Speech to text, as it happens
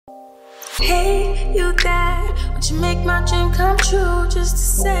Hey, you there? Won't you make my dream come true? Just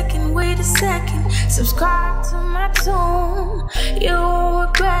a second, wait a second. Subscribe to my tune. You won't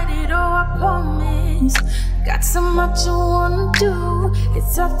regret it, oh I promise. Got so much I wanna do.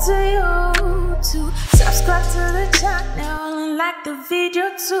 It's up to you to subscribe to the channel and like the video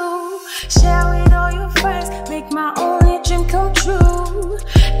too. Share with all your friends, make my only dream come true.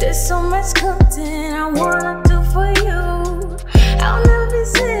 There's so much content I wanna do for you. I'll never be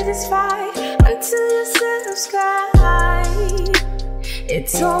satisfied until you subscribe. It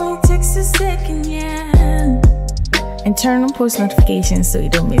only takes a second, yeah. And turn on post notifications so you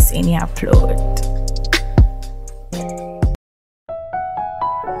don't miss any upload.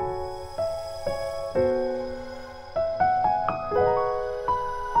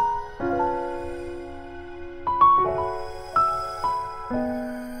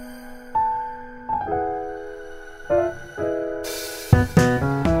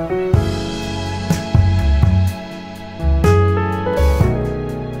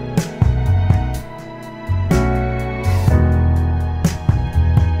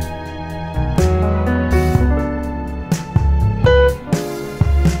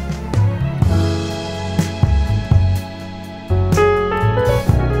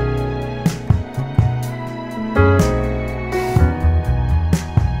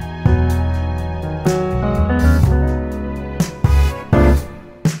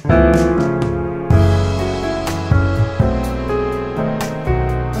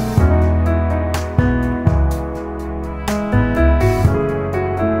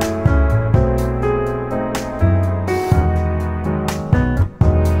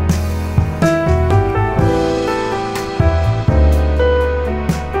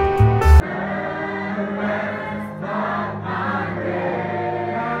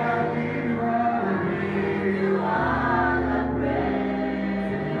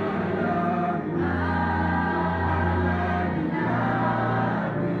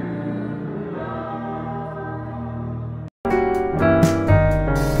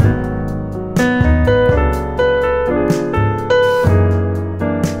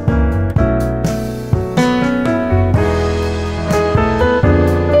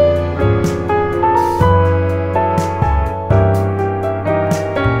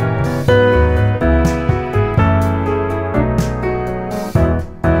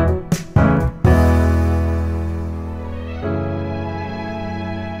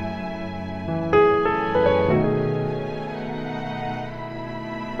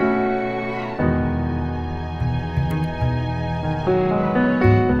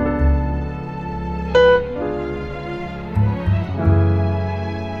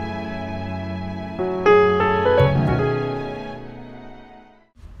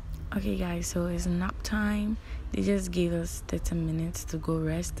 Okay guys, so it's nap time. They just gave us 30 minutes to go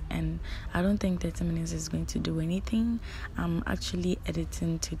rest, and I don't think 30 minutes is going to do anything. I'm actually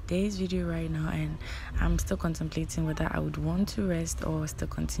editing today's video right now, and I'm still contemplating whether I would want to rest or still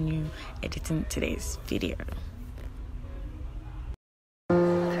continue editing today's video.